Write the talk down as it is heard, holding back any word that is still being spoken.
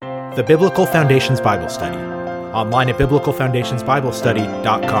The Biblical Foundations Bible Study, online at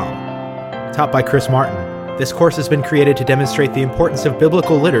biblicalfoundationsbiblestudy.com. Taught by Chris Martin, this course has been created to demonstrate the importance of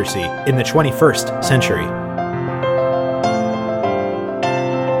biblical literacy in the 21st century.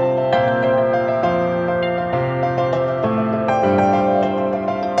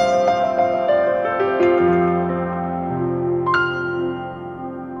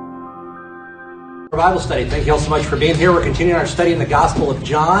 Bible study. Thank you all so much for being here. We're continuing our study in the Gospel of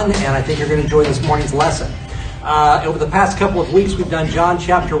John, and I think you're going to enjoy this morning's lesson. Over the past couple of weeks, we've done John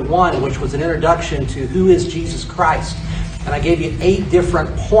chapter 1, which was an introduction to who is Jesus Christ. And I gave you 8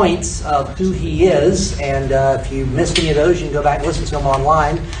 different points of who he is, and if you missed any of those, you can go back and listen to them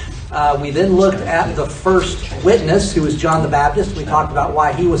online. We then looked at the first witness, who was John the Baptist. We talked about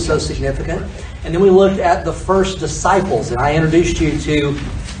why he was so significant. And then we looked at the first disciples, and I introduced you to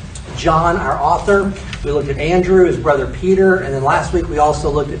John, our author. We looked at Andrew, his brother Peter, and then last week we also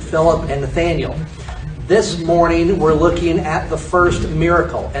looked at Philip and Nathaniel. This morning we're looking at the first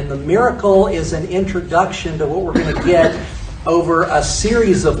miracle, and the miracle is an introduction to what we're going to get over a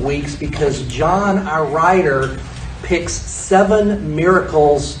series of weeks, because John, our writer, picks 7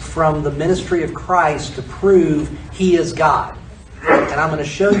 miracles from the ministry of Christ to prove he is God. And I'm going to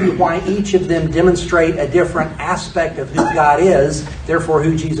show you why each of them demonstrate a different aspect of who God is, therefore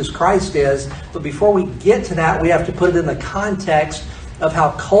who Jesus Christ is. But before we get to that, we have to put it in the context of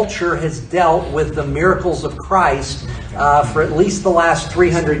how culture has dealt with the miracles of Christ for at least the last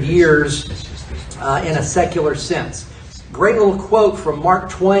 300 years in a secular sense. Great little quote from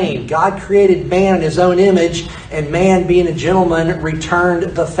Mark Twain. God created man in his own image, and man, being a gentleman,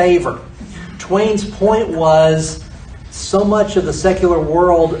 returned the favor. Twain's point was, so much of the secular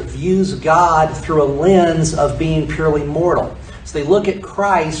world views God through a lens of being purely mortal. So they look at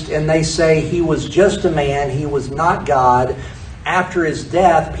Christ and they say he was just a man, he was not God. After his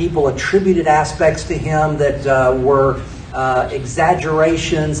death, people attributed aspects to him that were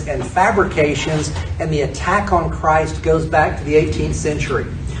exaggerations and fabrications, and the attack on Christ goes back to the 18th century.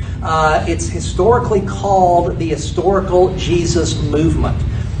 It's historically called the Historical Jesus Movement.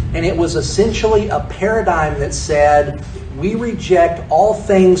 And it was essentially a paradigm that said, we reject all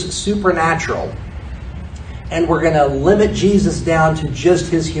things supernatural, and we're going to limit Jesus down to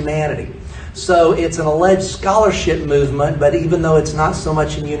just his humanity. So it's an alleged scholarship movement, but even though it's not so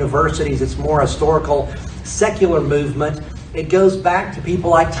much in universities, it's more a historical, secular movement. It goes back to people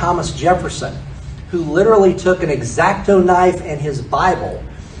like Thomas Jefferson, who literally took an X-Acto knife and his Bible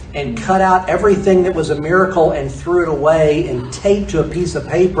and cut out everything that was a miracle and threw it away and taped to a piece of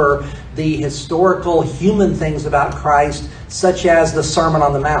paper the historical human things about Christ, such as the Sermon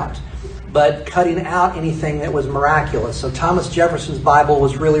on the Mount, but cutting out anything that was miraculous. So Thomas Jefferson's Bible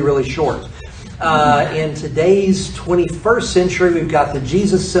was really, really short. In today's 21st century, we've got the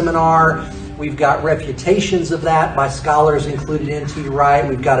Jesus Seminar. We've got refutations of that by scholars included in T. Wright.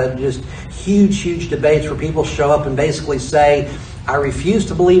 We've got just huge debates where people show up and basically say, I refuse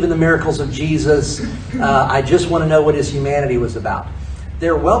to believe in the miracles of Jesus. I just want to know what his humanity was about.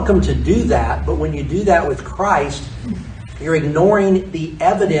 They're welcome to do that, but when you do that with Christ, you're ignoring the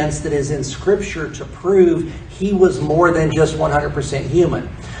evidence that is in Scripture to prove he was more than just 100% human.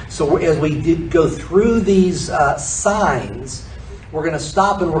 So as we go through these signs, we're going to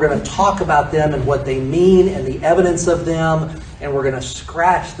stop and we're going to talk about them and what they mean and the evidence of them. And we're going to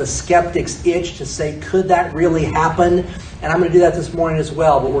scratch the skeptic's itch to say, could that really happen? And I'm going to do that this morning as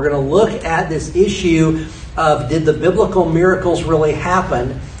well. But we're going to look at this issue of, did the biblical miracles really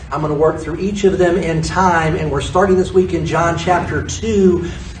happen? I'm going to work through each of them in time. And we're starting this week in John chapter 2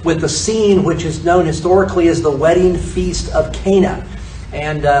 with the scene which is known historically as the wedding feast of Cana.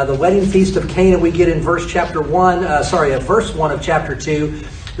 And the wedding feast of Cana we get in verse 1 of chapter 2.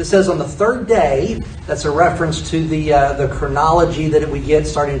 It says, on the third day, that's a reference to the chronology that we get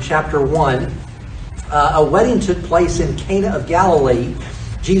starting in chapter 1. A wedding took place in Cana of Galilee.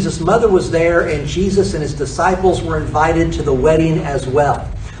 Jesus' mother was there, and Jesus and his disciples were invited to the wedding as well.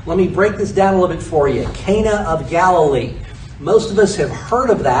 Let me break this down a little bit for you. Cana of Galilee. Most of us have heard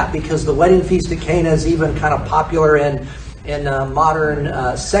of that because the wedding feast at Cana is even kind of popular in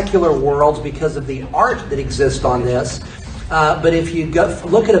modern secular worlds because of the art that exists on this. But if you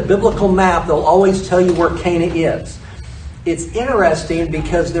look at a biblical map, they'll always tell you where Cana is. It's interesting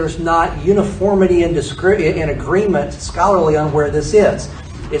because there's not uniformity in agreement scholarly on where this is.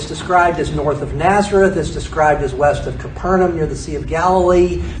 It's described as north of Nazareth. It's described as west of Capernaum near the Sea of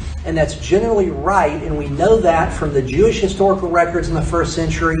Galilee. And that's generally right. And we know that from the Jewish historical records in the first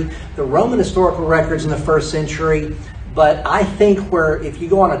century, the Roman historical records in the first century. But I think if you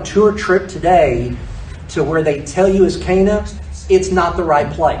go on a tour trip today to where they tell you is Cana, it's not the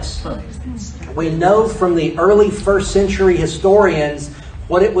right place. We know from the early first century historians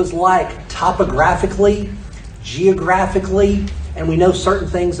what it was like topographically, geographically, and we know certain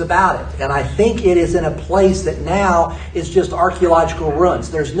things about it. And I think it is in a place that now is just archaeological ruins.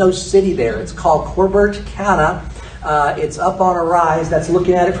 There's no city there. It's called Corbett Cana. It's up on a rise. That's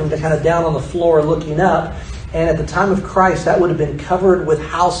looking at it from kind of down on the floor looking up. And at the time of Christ, that would have been covered with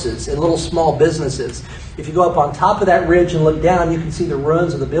houses and little small businesses. If you go up on top of that ridge and look down, you can see the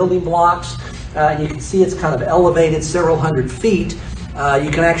ruins of the building blocks. And you can see it's kind of elevated several hundred feet.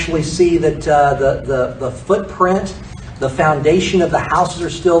 You can actually see that the footprint, the foundation of the houses are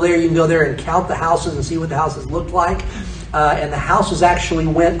still there. You can go there and count the houses and see what the houses looked like. And the houses actually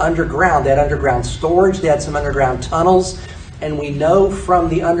went underground. They had underground storage. They had some underground tunnels. And we know from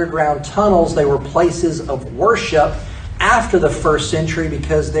the underground tunnels they were places of worship after the first century,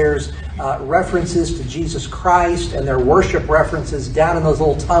 because there's references to Jesus Christ and their worship references down in those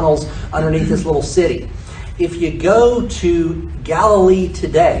little tunnels underneath this little city. If you go to Galilee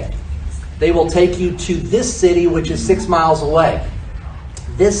today, they will take you to this city, which is 6 miles away.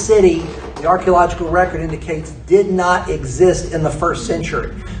 This city, the archaeological record indicates, did not exist in the first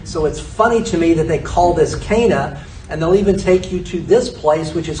century. So it's funny to me that they call this Cana, and they'll even take you to this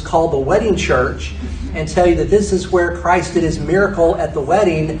place, which is called the Wedding Church, and tell you that this is where Christ did his miracle at the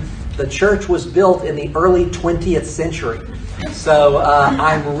wedding. The church was built in the early 20th century. So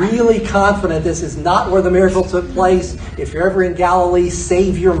I'm really confident this is not where the miracle took place. If you're ever in Galilee,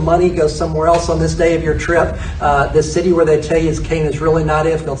 save your money, go somewhere else on this day of your trip. This city where they tell you is Cana is really not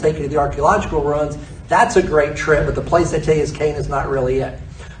it. They'll take you to the archaeological ruins. That's a great trip, but the place they tell you is Cana is not really it.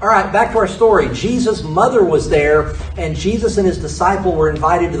 All right, back to our story. Jesus' mother was there, and Jesus and his disciple were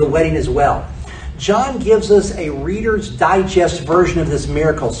invited to the wedding as well. John gives us a Reader's Digest version of this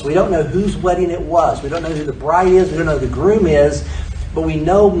miracle. So we don't know whose wedding it was. We don't know who the bride is. We don't know who the groom is. But we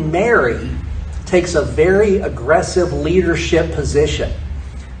know Mary takes a very aggressive leadership position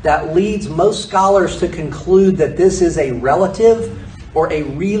that leads most scholars to conclude that this is a relative or a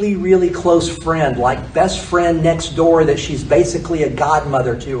really, really close friend, like best friend next door that she's basically a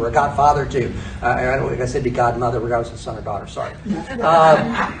godmother to or a godfather to. I don't think I said be godmother, regardless of son or daughter, sorry.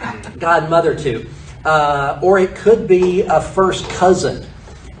 Godmother to. Or it could be a first cousin.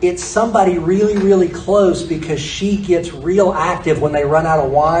 It's somebody really, really close because she gets real active when they run out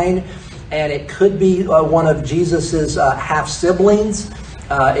of wine. And it could be one of Jesus's half-siblings.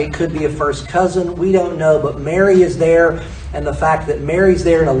 It could be a first cousin. We don't know, but Mary is there. And the fact that Mary's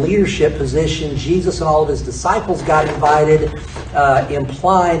there in a leadership position, Jesus and all of his disciples got invited,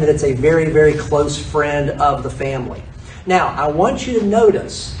 implying that it's a very, very close friend of the family. Now, I want you to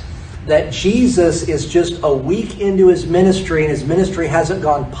notice that Jesus is just a week into his ministry, and his ministry hasn't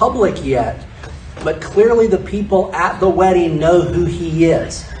gone public yet. But clearly the people at the wedding know who he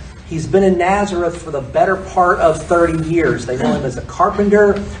is. He's been in Nazareth for the better part of 30 years. They know him as a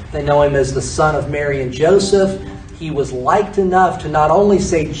carpenter. They know him as the son of Mary and Joseph. He was liked enough to not only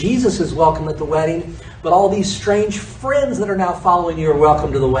say Jesus is welcome at the wedding, but all these strange friends that are now following you are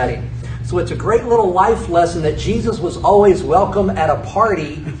welcome to the wedding. So it's a great little life lesson that Jesus was always welcome at a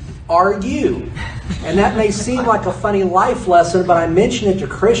party. Are you? And that may seem like a funny life lesson, but I mention it to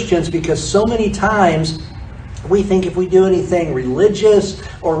Christians because so many times we think if we do anything religious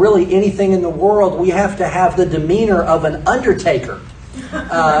or really anything in the world, we have to have the demeanor of an undertaker.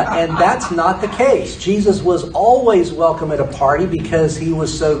 And that's not the case. Jesus was always welcome at a party because he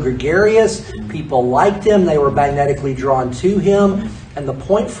was so gregarious. People liked him. They were magnetically drawn to him. And the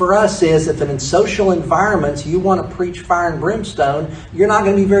point for us is if in social environments you want to preach fire and brimstone, you're not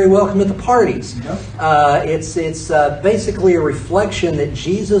going to be very welcome at the parties. It's basically a reflection that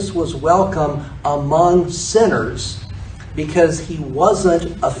Jesus was welcome among sinners because he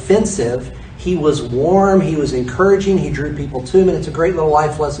wasn't offensive. He was warm, he was encouraging, he drew people to him, and it's a great little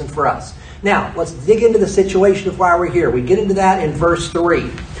life lesson for us. Now, let's dig into the situation of why we're here. We get into that in verse 3.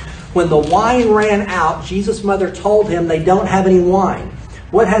 When the wine ran out, Jesus' mother told him they don't have any wine.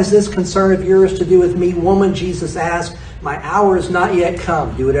 What has this concern of yours to do with me, woman? Jesus asked. My hour is not yet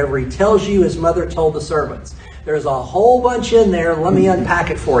come. Do whatever he tells you, his mother told the servants. There's a whole bunch in there. Let me unpack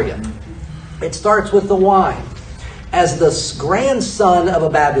it for you. It starts with the wine. As the grandson of a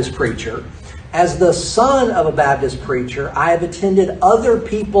Baptist preacher, as the son of a Baptist preacher, I have attended other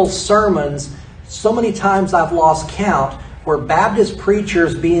people's sermons so many times I've lost count, where Baptist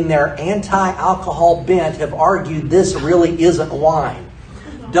preachers, being their anti-alcohol bent, have argued this really isn't wine.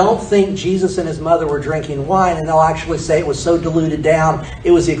 Don't think Jesus and his mother were drinking wine, and they'll actually say it was so diluted down,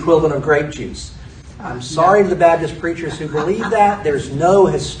 it was the equivalent of grape juice. I'm sorry to the Baptist preachers who believe that. There's no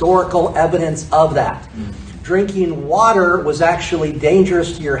historical evidence of that. Drinking water was actually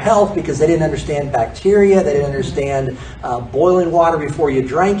dangerous to your health because they didn't understand bacteria. They didn't understand boiling water before you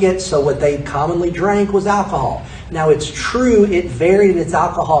drank it. So what they commonly drank was alcohol. Now it's true, it varied in its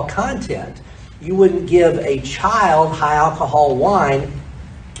alcohol content. You wouldn't give a child high alcohol wine,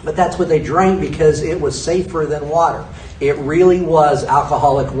 but that's what they drank because it was safer than water. It really was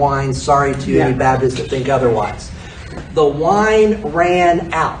alcoholic wine. Sorry to any Baptists that think otherwise. The wine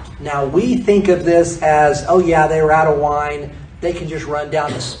ran out. Now we think of this as, oh yeah, they were out of wine. They can just run down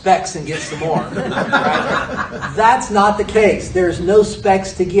to Spec's and get some more. Right? That's not the case. There's no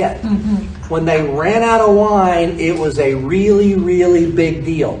Spec's to get. When they ran out of wine, it was a really, really big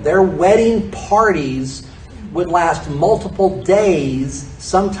deal. Their wedding parties would last multiple days,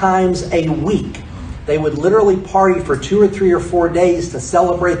 sometimes a week. They would literally party for 2 or 3 or 4 days to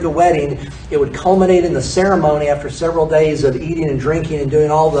celebrate the wedding. It would culminate in the ceremony after several days of eating and drinking and doing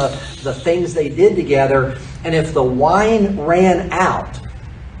all the things they did together. And if the wine ran out,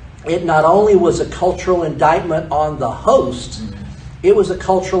 it not only was a cultural indictment on the host, it was a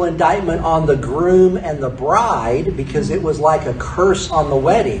cultural indictment on the groom and the bride, because it was like a curse on the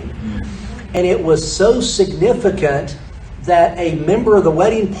wedding. And it was so significant that a member of the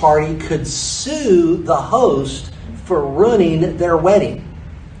wedding party could sue the host for ruining their wedding.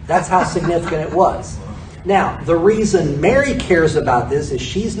 That's how significant it was. Now, the reason Mary cares about this is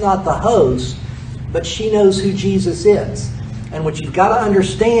she's not the host, but she knows who Jesus is. And what you've got to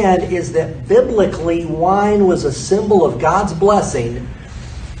understand is that biblically, wine was a symbol of God's blessing,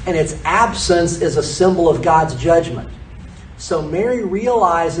 and its absence is a symbol of God's judgment. So Mary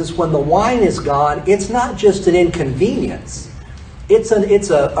realizes when the wine is gone, it's not just an inconvenience. It's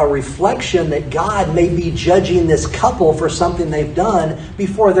a reflection that God may be judging this couple for something they've done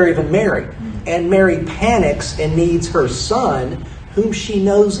before they're even married. And Mary panics and needs her son, whom she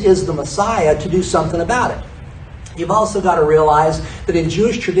knows is the Messiah, to do something about it. You've also got to realize that in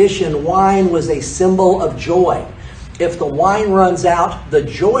Jewish tradition, wine was a symbol of joy. If the wine runs out, the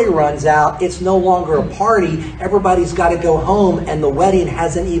joy runs out, it's no longer a party. Everybody's got to go home, and the wedding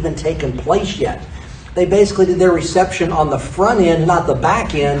hasn't even taken place yet. They basically did their reception on the front end, not the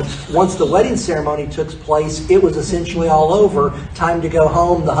back end. Once the wedding ceremony took place, it was essentially all over. Time to go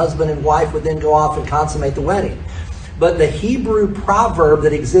home. The husband and wife would then go off and consummate the wedding. But the Hebrew proverb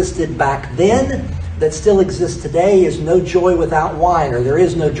that existed back then, that still exists today, is no joy without wine, or there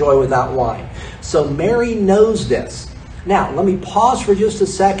is no joy without wine. So Mary knows this. Now, let me pause for just a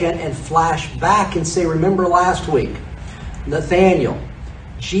second and flash back and say, remember last week, Nathanael.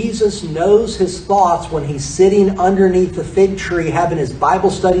 Jesus knows his thoughts when he's sitting underneath the fig tree having his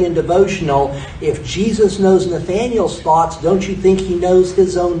Bible study and devotional. If Jesus knows Nathanael's thoughts, don't you think he knows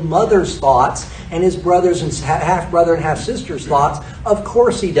his own mother's thoughts and his brothers and half-brother and half-sister's thoughts? Of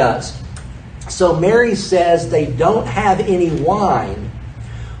course he does. So Mary says they don't have any wine.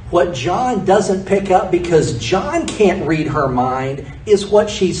 What John doesn't pick up, because John can't read her mind, is what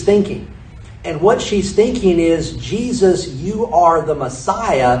she's thinking. And what she's thinking is, Jesus, you are the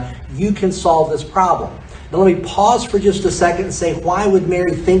Messiah. You can solve this problem. Now let me pause for just a second and say, why would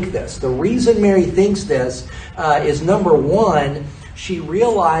Mary think this? The reason Mary thinks this is, number one, she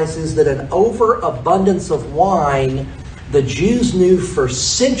realizes that an overabundance of wine, the Jews knew for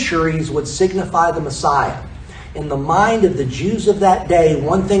centuries, would signify the Messiah. In the mind of the Jews of that day,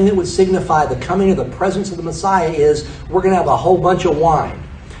 one thing that would signify the coming of the presence of the Messiah is, we're going to have a whole bunch of wine.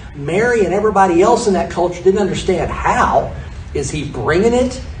 Mary and everybody else in that culture didn't understand how. Is he bringing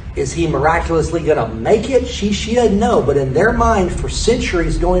it? Is he miraculously going to make it? She doesn't know. But in their mind, for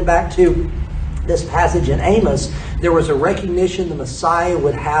centuries, going back to this passage in Amos, there was a recognition the Messiah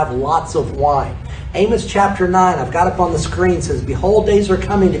would have lots of wine. Amos chapter 9, I've got up on the screen, says, "Behold, days are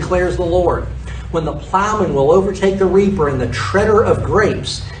coming, declares the Lord, when the plowman will overtake the reaper and the treader of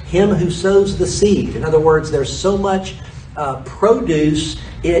grapes, him who sows the seed." In other words, there's so much produce,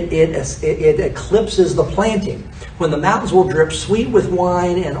 it eclipses the planting. "When the mountains will drip sweet with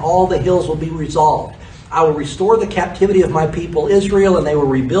wine, and all the hills will be resolved. I will restore the captivity of my people Israel, and they will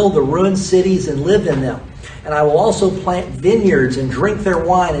rebuild the ruined cities and live in them. And I will also plant vineyards and drink their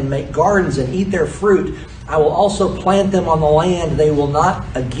wine and make gardens and eat their fruit. I will also plant them on the land. They will not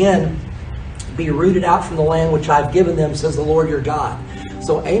again be rooted out from the land which I've given them, says the Lord your God."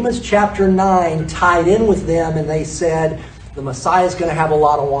 So Amos chapter 9 tied in with them, and they said the Messiah is going to have a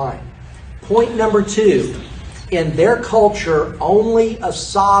lot of wine. Point number two, in their culture, only a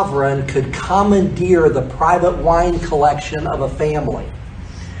sovereign could commandeer the private wine collection of a family.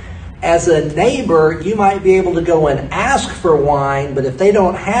 As a neighbor, you might be able to go and ask for wine, but if they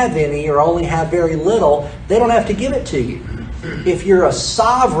don't have any or only have very little, they don't have to give it to you. If you're a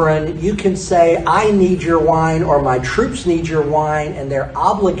sovereign, you can say, I need your wine, or my troops need your wine, and they're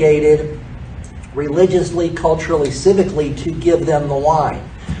obligated religiously, culturally, civically to give them the wine.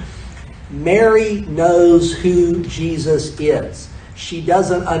 Mary knows who Jesus is. She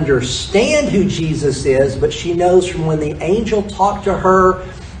doesn't understand who Jesus is, but she knows from when the angel talked to her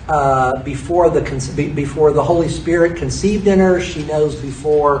before the Holy Spirit conceived in her. She knows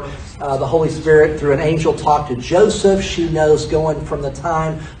before the Holy Spirit through an angel talked to Joseph. She knows going from the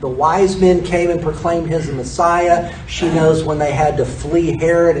time the wise men came and proclaimed him as the Messiah. She knows when they had to flee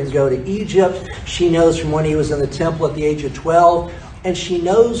Herod and go to Egypt. She knows from when he was in the temple at the age of 12. And she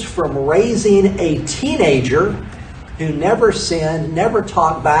knows from raising a teenager who never sinned, never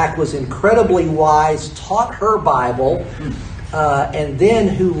talked back, was incredibly wise, taught her Bible, and then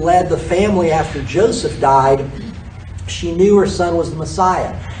who led the family after Joseph died. She knew her son was the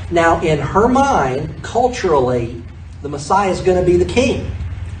Messiah. Now, in her mind, culturally, the Messiah is going to be the king.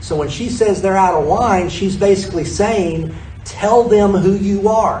 So when she says they're out of wine, she's basically saying, tell them who you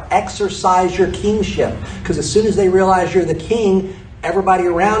are. Exercise your kingship. Because as soon as they realize you're the king, everybody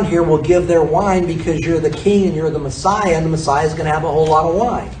around here will give their wine because you're the king and you're the Messiah, and the Messiah is going to have a whole lot of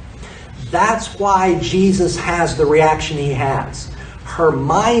wine. That's why Jesus has the reaction he has. Her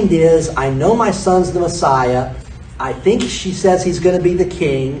mind is, I know my son's the Messiah. I think she says he's going to be the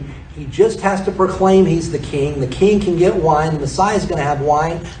king. He just has to proclaim he's the king. The king can get wine. The Messiah is going to have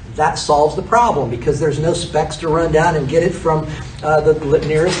wine. That solves the problem because there's no specs to run down and get it from the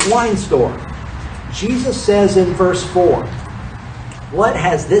nearest wine store. Jesus says in verse 4, what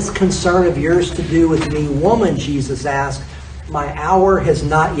has this concern of yours to do with me, woman? Jesus asked. My hour has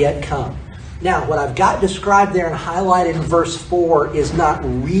not yet come. Now, what I've got described there and highlighted in verse 4 is not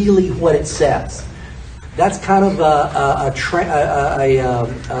really what it says. That's kind of a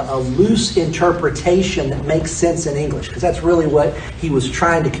loose interpretation that makes sense in English, because that's really what he was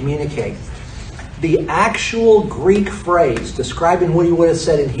trying to communicate. The actual Greek phrase describing what he would have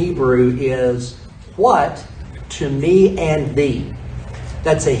said in Hebrew is, what to me and thee.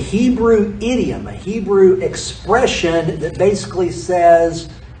 That's a Hebrew idiom, a Hebrew expression that basically says,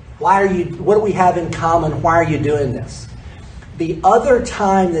 what do we have in common? Why are you doing this? The other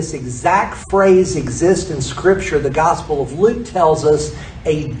time this exact phrase exists in Scripture, the Gospel of Luke tells us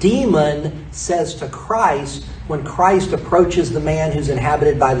a demon says to Christ, when Christ approaches the man who's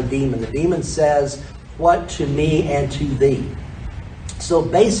inhabited by the demon says, what to me and to thee? So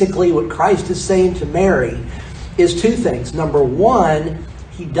basically what Christ is saying to Mary is two things. Number one,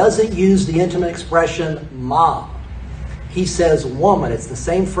 he doesn't use the intimate expression mom. He says woman. It's the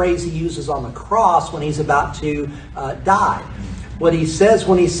same phrase he uses on the cross when he's about to die. What he says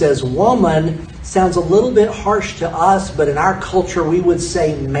when he says woman sounds a little bit harsh to us, but in our culture we would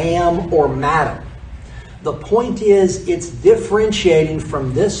say ma'am or madam. The point is, it's differentiating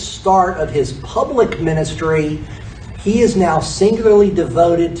from this start of his public ministry. He is now singularly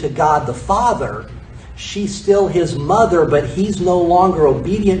devoted to God the Father. She's still his mother, but he's no longer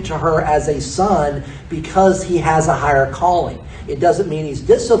obedient to her as a son because he has a higher calling. It doesn't mean he's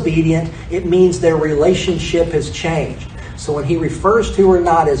disobedient. It means their relationship has changed. So when he refers to her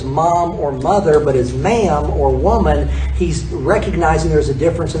not as mom or mother, but as ma'am or woman, he's recognizing there's a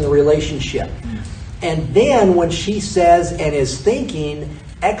difference in the relationship. And then when she says and is thinking,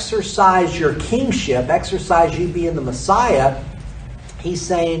 exercise your kingship, exercise you being the Messiah, he's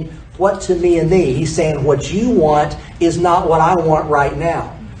saying, what to me and thee? He's saying what you want is not what I want right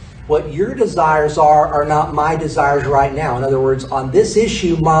now. What your desires are not my desires right now. In other words, on this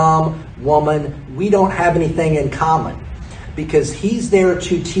issue, mom, woman, we don't have anything in common. Because he's there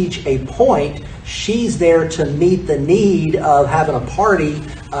to teach a point. She's there to meet the need of having a party,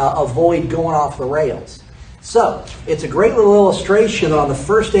 avoid going off the rails. So, it's a great little illustration that on the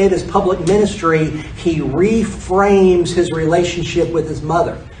first day of his public ministry, he reframes his relationship with his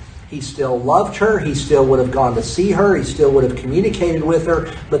mother. He still loved her. He still would have gone to see her. He still would have communicated with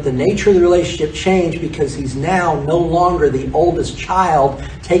her. But the nature of the relationship changed because he's now no longer the oldest child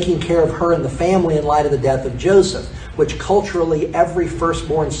taking care of her and the family in light of the death of Joseph, which culturally every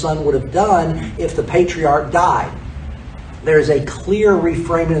firstborn son would have done if the patriarch died. There's a clear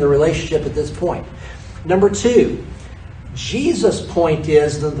reframing of the relationship at this point. Number two, Jesus' point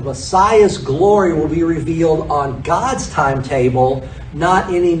is that the Messiah's glory will be revealed on God's timetable,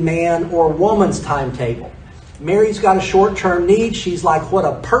 not any man or woman's timetable. Mary's got a short-term need. She's like, what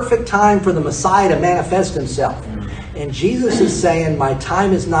a perfect time for the Messiah to manifest himself. And Jesus is saying, my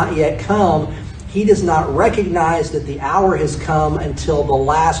time has not yet come. He does not recognize that the hour has come until the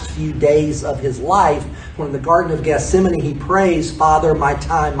last few days of his life, when in the Garden of Gethsemane he prays, Father, my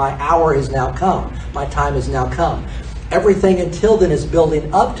hour has now come. My time has now come. Everything until then is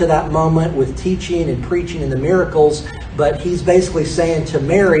building up to that moment with teaching and preaching and the miracles, but he's basically saying to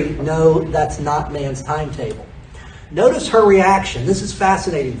Mary, no, that's not man's timetable. Notice her reaction. This is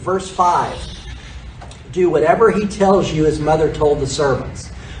fascinating. Verse 5. Do whatever he tells you, his mother told the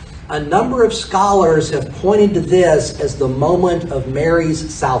servants. A number of scholars have pointed to this as the moment of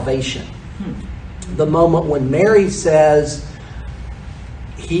Mary's salvation. The moment when Mary says,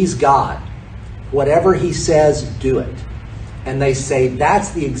 he's God. Whatever he says, do it. And they say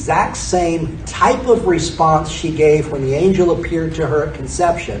that's the exact same type of response she gave when the angel appeared to her at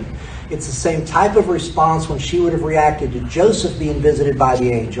conception. It's the same type of response when she would have reacted to Joseph being visited by the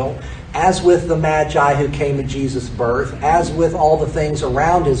angel, as with the Magi who came at Jesus' birth, as with all the things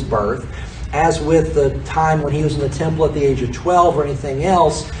around his birth, as with the time when he was in the temple at the age of 12 or anything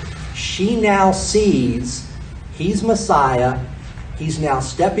else. She now sees he's Messiah. He's now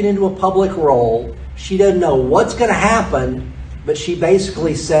stepping into a public role. She doesn't know what's going to happen, but she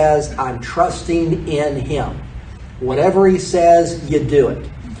basically says, I'm trusting in him. Whatever he says, you do it.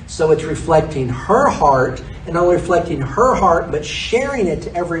 So it's reflecting her heart, and not only reflecting her heart, but sharing it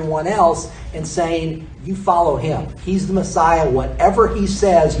to everyone else and saying, you follow him. He's the Messiah. Whatever he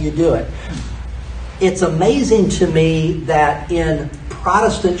says, you do it. It's amazing to me that in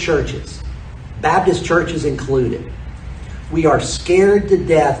Protestant churches, Baptist churches included, we are scared to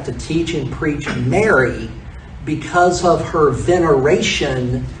death to teach and preach Mary because of her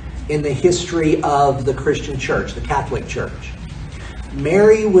veneration in the history of the Christian church, the Catholic Church.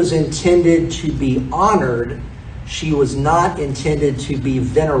 Mary was intended to be honored. She was not intended to be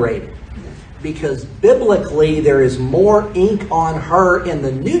venerated. Because biblically, there is more ink on her in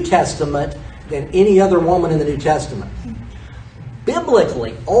the New Testament than any other woman in the New Testament.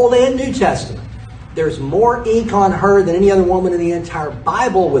 Biblically, Old and New Testament, there's more ink on her than any other woman in the entire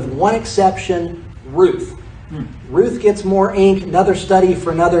Bible, with one exception, Ruth. Ruth gets more ink, another study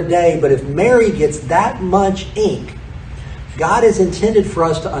for another day, but if Mary gets that much ink, God has intended for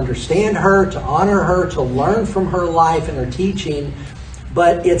us to understand her, to honor her, to learn from her life and her teaching,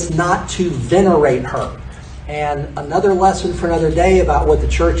 but it's not to venerate her. And another lesson for another day about what the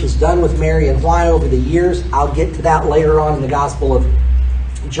church has done with Mary and why over the years. I'll get to that later on in the Gospel of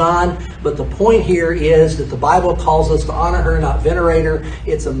John. But the point here is that the Bible calls us to honor her, not venerate her.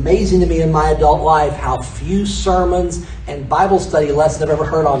 It's amazing to me in my adult life how few sermons and Bible study lessons I've ever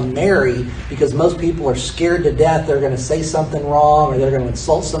heard on Mary, because most people are scared to death they're going to say something wrong, or they're going to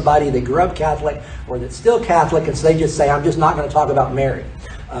insult somebody that grew up Catholic or that's still Catholic, and so they just say, I'm just not going to talk about Mary.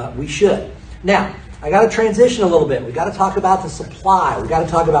 We should. Now, I got to transition a little bit. We've got to talk about the supply. We've got to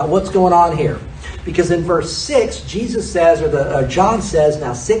talk about what's going on here. Because in verse 6, Jesus says, or John says,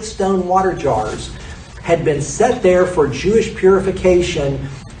 now 6 stone water jars had been set there for Jewish purification.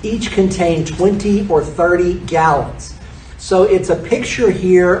 Each contained 20 or 30 gallons. So it's a picture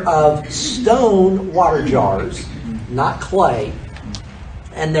here of stone water jars, not clay,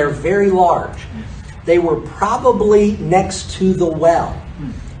 and they're very large. They were probably next to the well.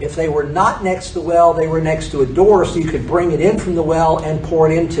 If they were not next to the well, they were next to a door so you could bring it in from the well and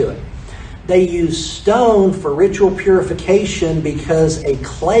pour it into it. They used stone for ritual purification because a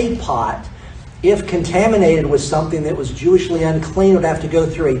clay pot, if contaminated with something that was Jewishly unclean, would have to go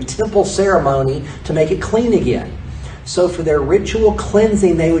through a temple ceremony to make it clean again. So for their ritual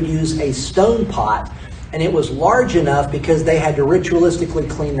cleansing, they would use a stone pot, and it was large enough because they had to ritualistically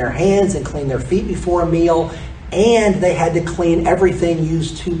clean their hands and clean their feet before a meal, and they had to clean everything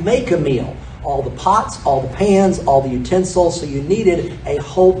used to make a meal. All the pots, all the pans, all the utensils. So you needed a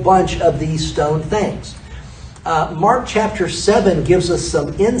whole bunch of these stone things. Mark chapter 7 gives us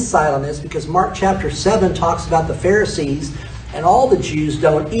some insight on this, because Mark chapter 7 talks about the Pharisees, and all the Jews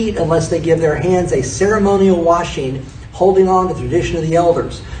don't eat unless they give their hands a ceremonial washing, holding on to the tradition of the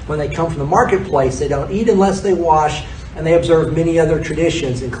elders. When they come from the marketplace, they don't eat unless they wash, and they observe many other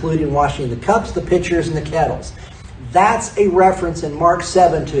traditions, including washing the cups, the pitchers, and the kettles. That's a reference in Mark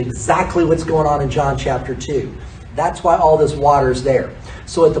 7 to exactly what's going on in John chapter 2. That's why all this water is there.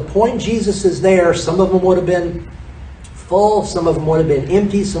 So at the point Jesus is there, some of them would have been full, some of them would have been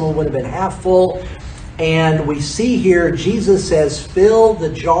empty, some of them would have been half full. And we see here, Jesus says, fill the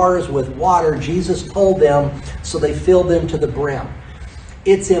jars with water. Jesus told them, so they filled them to the brim.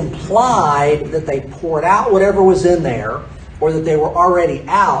 It's implied that they poured out whatever was in there, or that they were already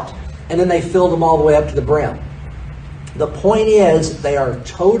out, and then they filled them all the way up to the brim. The point is, they are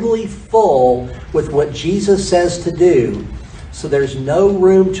totally full with what Jesus says to do, so there's no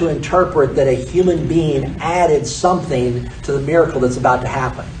room to interpret that a human being added something to the miracle that's about to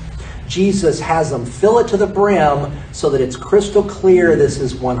happen. Jesus has them fill it to the brim so that it's crystal clear this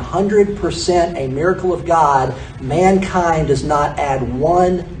is 100% a miracle of God. Mankind does not add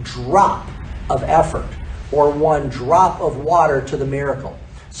one drop of effort or one drop of water to the miracle.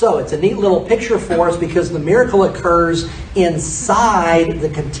 So it's a neat little picture for us because the miracle occurs inside the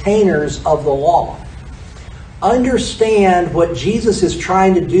containers of the law. Understand what Jesus is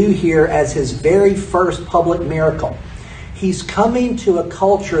trying to do here as his very first public miracle. He's coming to a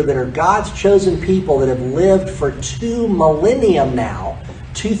culture that are God's chosen people that have lived for 2 millennium now,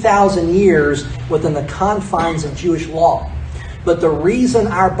 2,000 years within the confines of Jewish law. But the reason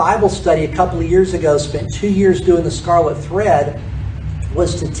our Bible study a couple of years ago spent 2 years doing the Scarlet Thread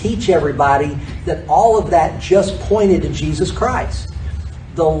was to teach everybody that all of that just pointed to Jesus Christ.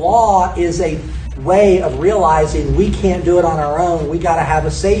 The law is a way of realizing we can't do it on our own. We got to have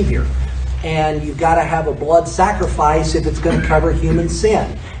a Savior. And you've got to have a blood sacrifice if it's going to cover human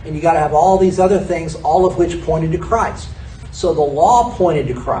sin. And you got to have all these other things, all of which pointed to Christ. So the law pointed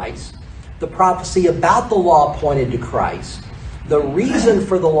to Christ. The prophecy about the law pointed to Christ. The reason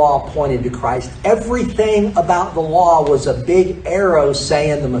for the law pointed to Christ. Everything about the law was a big arrow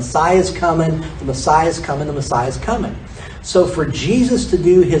saying the Messiah is coming, the Messiah is coming, the Messiah is coming. So for Jesus to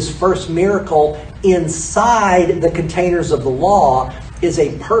do his first miracle inside the containers of the law is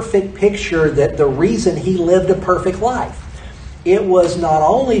a perfect picture that the reason he lived a perfect life. It was not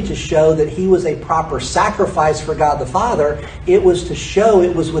only to show that he was a proper sacrifice for God the Father, it was to show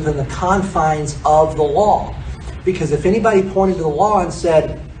it was within the confines of the law. Because if anybody pointed to the law and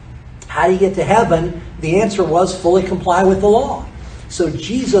said, how do you get to heaven? The answer was fully comply with the law. So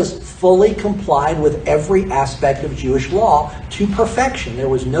Jesus fully complied with every aspect of Jewish law to perfection. There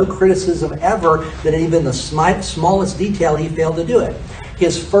was no criticism ever that even the smallest detail he failed to do it.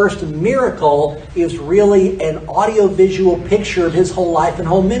 His first miracle is really an audio-visual picture of his whole life and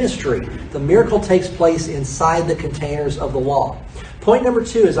whole ministry. The miracle takes place inside the containers of the law. Point number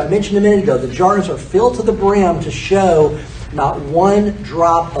 2, as I mentioned a minute ago, the jars are filled to the brim to show not one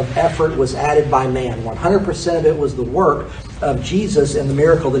drop of effort was added by man. 100% of it was the work of Jesus and the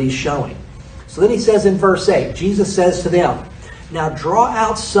miracle that he's showing. So then he says in verse 8, Jesus says to them, now draw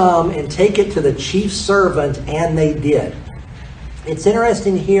out some and take it to the chief servant, and they did. It's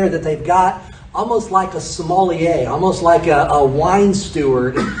interesting here that they've got almost like a sommelier, almost like a wine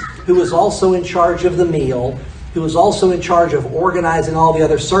steward who is also in charge of the meal, who is also in charge of organizing all the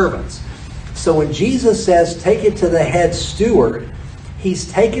other servants. So when Jesus says take it to the head steward,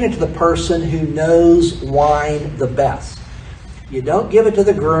 he's taking it to the person who knows wine the best. You don't give it to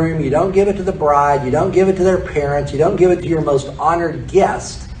the groom, you don't give it to the bride, you don't give it to their parents, you don't give it to your most honored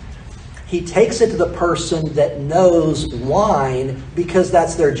guest. He takes it to the person that knows wine because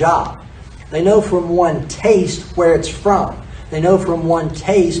that's their job. They know from one taste where it's from. They know from one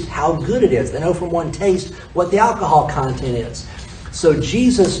taste how good it is. They know from one taste what the alcohol content is. So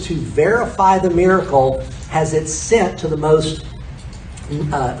Jesus, to verify the miracle, has it sent to the most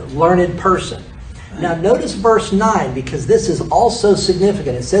learned person. Now notice verse 9, because this is also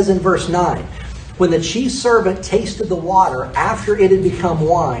significant. It says in verse 9, when the chief servant tasted the water after it had become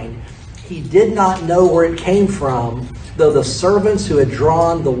wine, he did not know where it came from, though the servants who had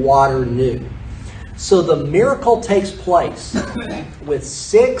drawn the water knew. So the miracle takes place with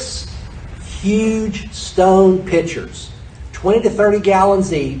 6 huge stone pitchers, 20 to 30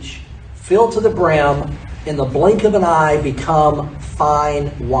 gallons each, filled to the brim, in the blink of an eye become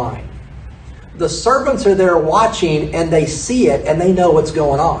fine wine. The servants are there watching, and they see it, and they know what's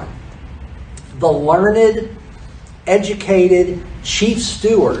going on. The learned, educated chief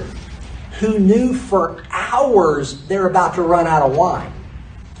steward, who knew for hours they're about to run out of wine,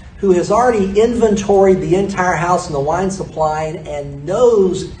 who has already inventoried the entire house and the wine supply and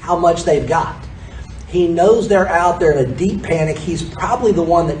knows how much they've got. He knows they're out there in a deep panic. He's probably the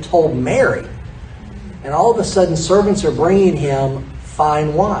one that told Mary. And all of a sudden, servants are bringing him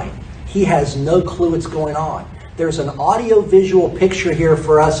fine wine. He has no clue what's going on. There's an audio-visual picture here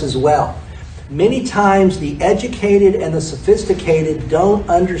for us as well. Many times, the educated and the sophisticated don't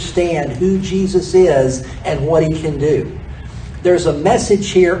understand who Jesus is and what he can do. There's a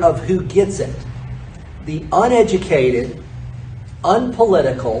message here of who gets it. The uneducated,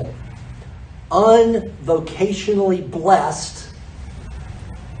 unpolitical, unvocationally blessed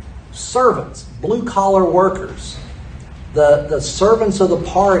servants, blue-collar workers, the servants of the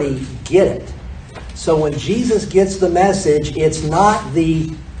party get it. So when Jesus gets the message, it's not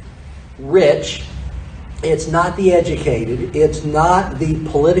the rich, it's not the educated, it's not the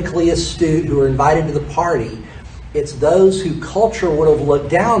politically astute who are invited to the party. It's those who culture would have looked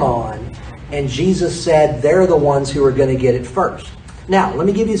down on, and Jesus said they're the ones who are going to get it first. Now, let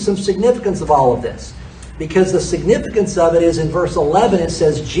me give you some significance of all of this. Because the significance of it is in verse 11, it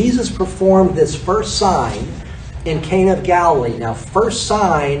says, Jesus performed this first sign in Cana of Galilee. Now, first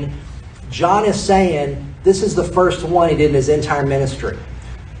sign, John is saying, this is the first one he did in his entire ministry.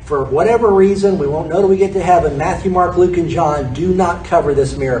 For whatever reason, we won't know till we get to heaven, Matthew, Mark, Luke, and John do not cover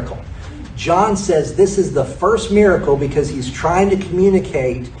this miracle. John says this is the first miracle because he's trying to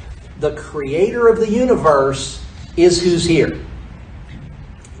communicate the creator of the universe is who's here.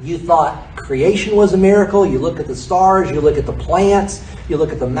 You thought creation was a miracle. You look at the stars, you look at the plants, you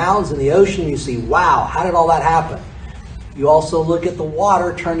look at the mountains and the ocean, and you see, wow, how did all that happen? You also look at the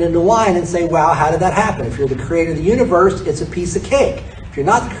water turned into wine and say, wow, how did that happen? If you're the creator of the universe, it's a piece of cake. If you're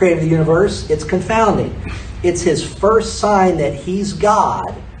not the creator of the universe, it's confounding. It's his first sign that he's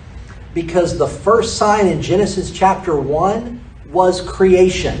God, because the first sign in Genesis chapter 1 was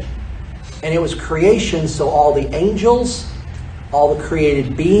creation. And it was creation so all the angels, all the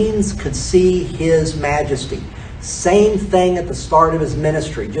created beings could see his majesty. Same thing at the start of his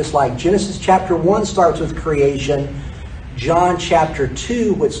ministry. Just like Genesis chapter 1 starts with creation, John chapter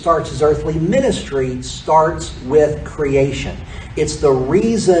 2, which starts his earthly ministry, starts with creation. It's the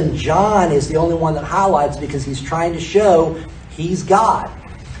reason John is the only one that highlights, because he's trying to show he's God.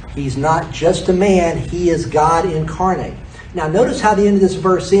 He's not just a man, he is God incarnate. Now notice how the end of this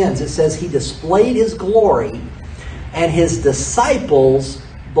verse ends. It says he displayed his glory, and his disciples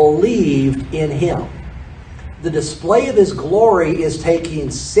believed in him. The display of his glory is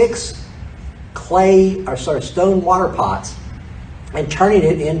taking 6 stone water pots and turning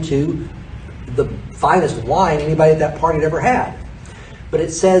it into the finest wine anybody at that party had ever had. But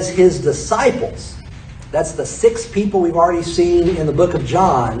it says his disciples, that's the 6 people we've already seen in the book of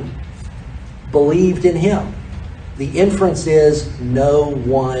John, believed in him. The inference is no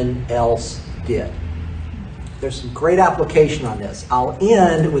one else did. There's some great application on this. I'll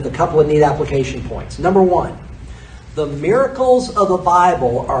end with a couple of neat application points. Number 1, the miracles of the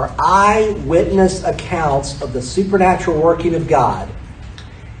Bible are eyewitness accounts of the supernatural working of God,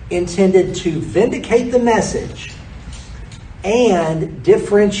 intended to vindicate the message and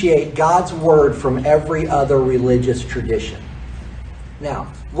differentiate God's word from every other religious tradition.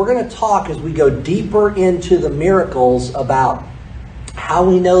 Now, we're going to talk as we go deeper into the miracles about how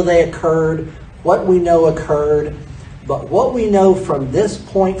we know they occurred, what we know occurred, but what we know from this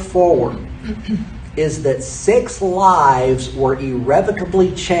point forward is that 6 lives were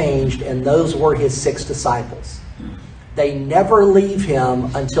irrevocably changed, and those were his 6 disciples. They never leave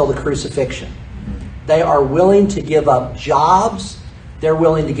him until the crucifixion. They are willing to give up jobs, they're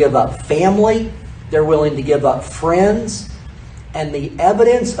willing to give up family, they're willing to give up friends, and the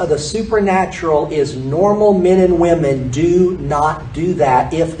evidence of the supernatural is normal men and women do not do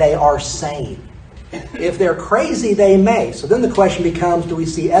that if they are sane. If they're crazy, they may. So then the question becomes, do we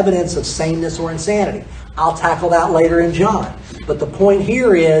see evidence of saneness or insanity? I'll tackle that later in John. But the point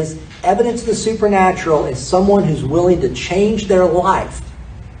here is, evidence of the supernatural is someone who's willing to change their life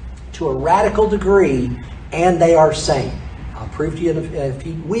to a radical degree, and they are sane. I'll prove to you in a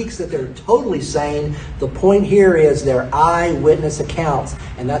few weeks that they're totally sane. The point here is they're eyewitness accounts,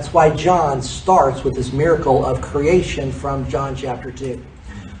 and that's why John starts with this miracle of creation from John chapter 2.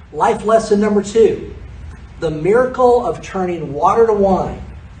 Life lesson number 2. The miracle of turning water to wine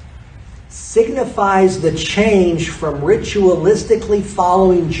signifies the change from ritualistically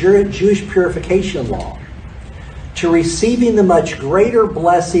following Jewish purification law to receiving the much greater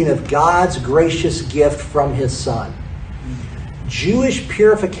blessing of God's gracious gift from his Son. Jewish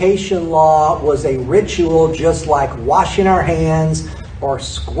purification law was a ritual just like washing our hands or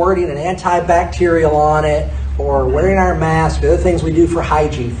squirting an antibacterial on it or wearing our mask, other things we do for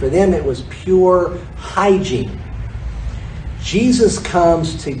hygiene. For them, it was pure hygiene. Jesus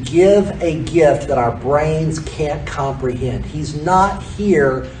comes to give a gift that our brains can't comprehend. He's not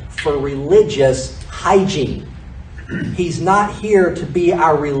here for religious hygiene. He's not here to be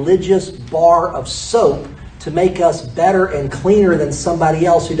our religious bar of soap to make us better and cleaner than somebody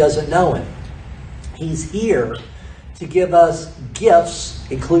else who doesn't know him. He's here to give us gifts,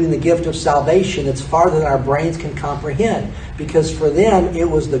 including the gift of salvation, that's farther than our brains can comprehend. Because for them, it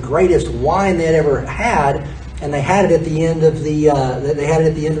was the greatest wine they had ever had, and they had it at the end of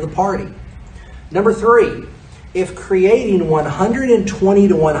the party. Number 3, if creating 120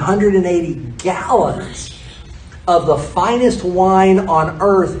 to 180 gallons of the finest wine on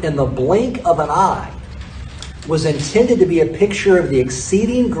earth in the blink of an eye was intended to be a picture of the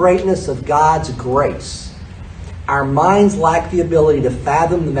exceeding greatness of God's grace, our minds lack the ability to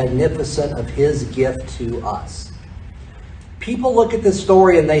fathom the magnificence of his gift to us. People look at this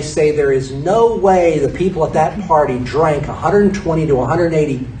story and they say there is no way the people at that party drank 120 to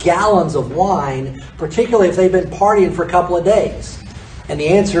 180 gallons of wine, particularly if they've been partying for a couple of days. And the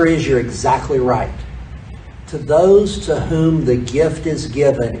answer is, you're exactly right. To those to whom the gift is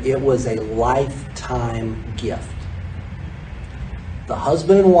given, it was a lifetime gift. The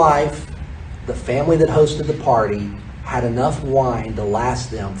husband and wife, the family that hosted the party, had enough wine to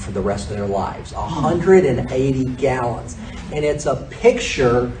last them for the rest of their lives. 180 gallons. And it's a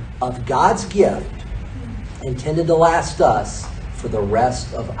picture of God's gift intended to last us for the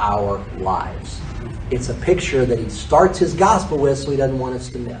rest of our lives. It's a picture that he starts his gospel with, so he doesn't want us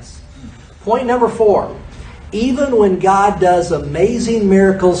to miss. Point number 4. Even when God does amazing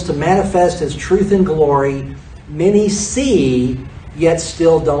miracles to manifest his truth and glory, many see, yet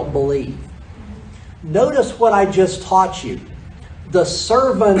still don't believe. Notice what I just taught you. The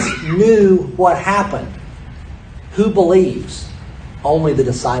servants knew what happened. Who believes? Only the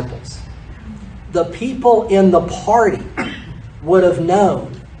disciples. The people in the party would have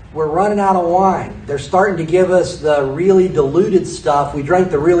known. We're running out of wine. They're starting to give us the really diluted stuff. We drank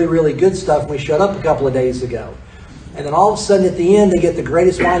the really, really good stuff when we showed up a couple of days ago. And then all of a sudden at the end, they get the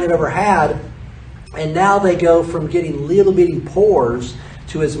greatest wine they've ever had. And now they go from getting little bitty pours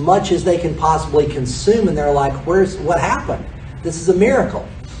to as much as they can possibly consume. And they're like, what happened? This is a miracle.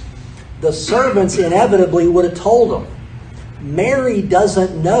 The servants inevitably would have told them. Mary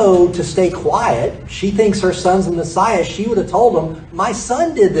doesn't know to stay quiet. She thinks her son's the Messiah. She would have told them, my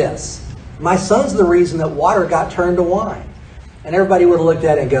son did this. My son's the reason that water got turned to wine. And everybody would have looked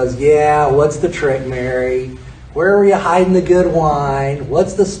at it and goes, yeah, what's the trick, Mary? Where were you hiding the good wine?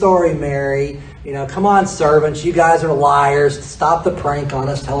 What's the story, Mary? You know, come on, servants. You guys are liars. Stop the prank on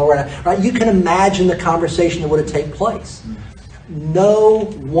us. Tell her where. Right? You can imagine the conversation that would have taken place. No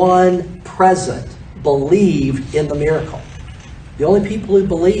one present believed in the miracle. The only people who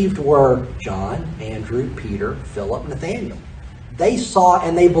believed were John, Andrew, Peter, Philip, Nathaniel. They saw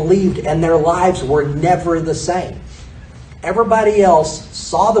and they believed, and their lives were never the same. Everybody else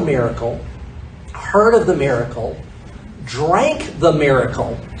saw the miracle, heard of the miracle, drank the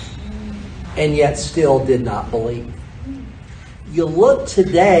miracle, and yet still did not believe. You look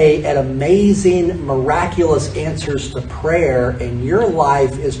today at amazing, miraculous answers to prayer, and your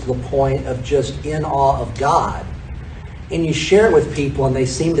life is to the point of just in awe of God. And you share it with people, and they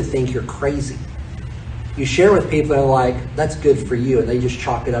seem to think you're crazy. You share it with people, and they're like, that's good for you, and they just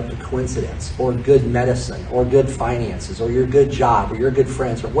chalk it up to coincidence, or good medicine, or good finances, or your good job, or your good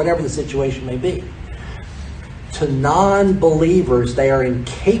friends, or whatever the situation may be. To non-believers, they are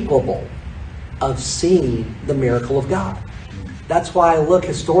incapable of seeing the miracle of God. That's why I look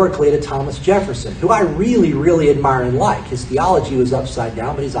historically at Thomas Jefferson, who I really, really admire and like. His theology was upside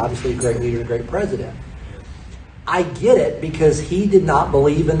down, but he's obviously a great leader and a great president. I get it because he did not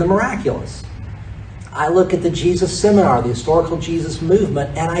believe in the miraculous. I look at the Jesus Seminar, the historical Jesus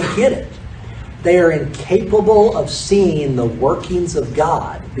movement, and I get it. They are incapable of seeing the workings of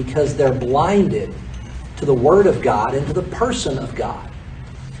God because they're blinded to the Word of God and to the person of God.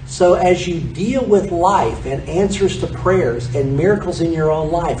 So as you deal with life and answers to prayers and miracles in your own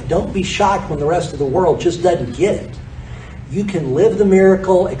life, don't be shocked when the rest of the world just doesn't get it. You can live the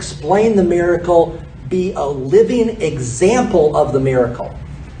miracle, explain the miracle, be a living example of the miracle.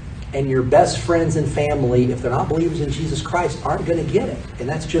 And your best friends and family, if they're not believers in Jesus Christ, aren't going to get it. And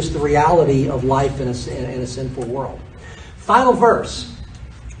that's just the reality of life in a sinful world. Final verse.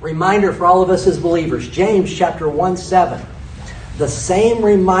 Reminder for all of us as believers. James chapter 1:7. The same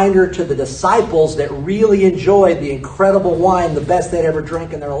reminder to the disciples that really enjoyed the incredible wine, the best they'd ever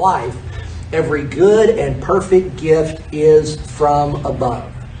drank in their life. Every good and perfect gift is from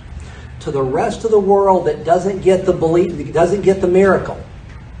above. To the rest of the world that doesn't get the belief, doesn't get the miracle,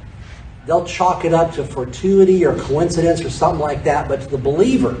 they'll chalk it up to fortuity or coincidence or something like that. But to the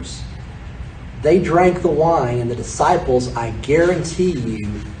believers, they drank the wine, and the disciples, I guarantee you,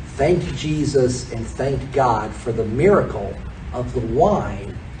 thanked Jesus and thanked God for the miracle of the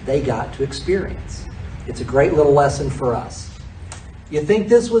wine they got to experience. It's a great little lesson for us. You think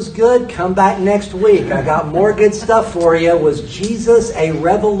this was good? Come back next week. I got more good stuff for you. Was Jesus a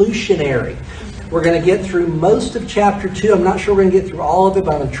revolutionary? We're going to get through most of chapter 2. I'm not sure we're going to get through all of it,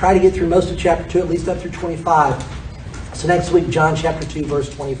 but I'm going to try to get through most of chapter 2, at least up through 25. So next week, John chapter 2, verse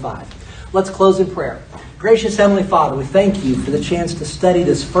 25. Let's close in prayer. Gracious Heavenly Father, we thank you for the chance to study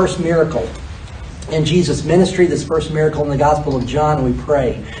this first miracle in Jesus' ministry, this first miracle in the Gospel of John. And we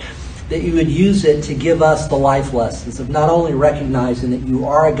pray that you would use it to give us the life lessons of not only recognizing that you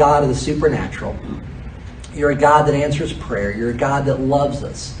are a God of the supernatural, you're a God that answers prayer, you're a God that loves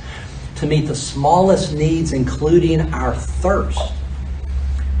us, to meet the smallest needs, including our thirst,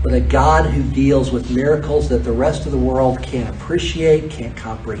 but a God who deals with miracles that the rest of the world can't appreciate, can't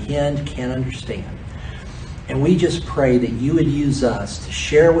comprehend, can't understand. And we just pray that you would use us to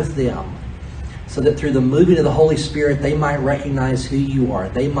share with them so that through the moving of the Holy Spirit, they might recognize who you are.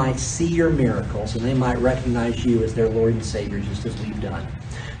 They might see your miracles, and they might recognize you as their Lord and Savior, just as we've done.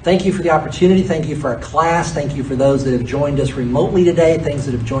 Thank you for the opportunity. Thank you for our class. Thank you for those that have joined us remotely today, things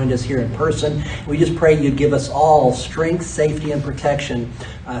that have joined us here in person. We just pray you'd give us all strength, safety, and protection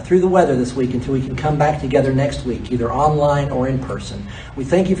through the weather this week until we can come back together next week, either online or in person. We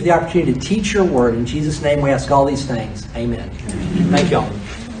thank you for the opportunity to teach your word. In Jesus' name we ask all these things. Amen. Thank you all.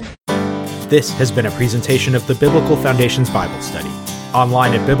 This has been a presentation of the Biblical Foundations Bible Study,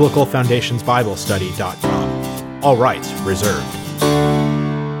 online at biblicalfoundationsbiblestudy.com. All rights reserved.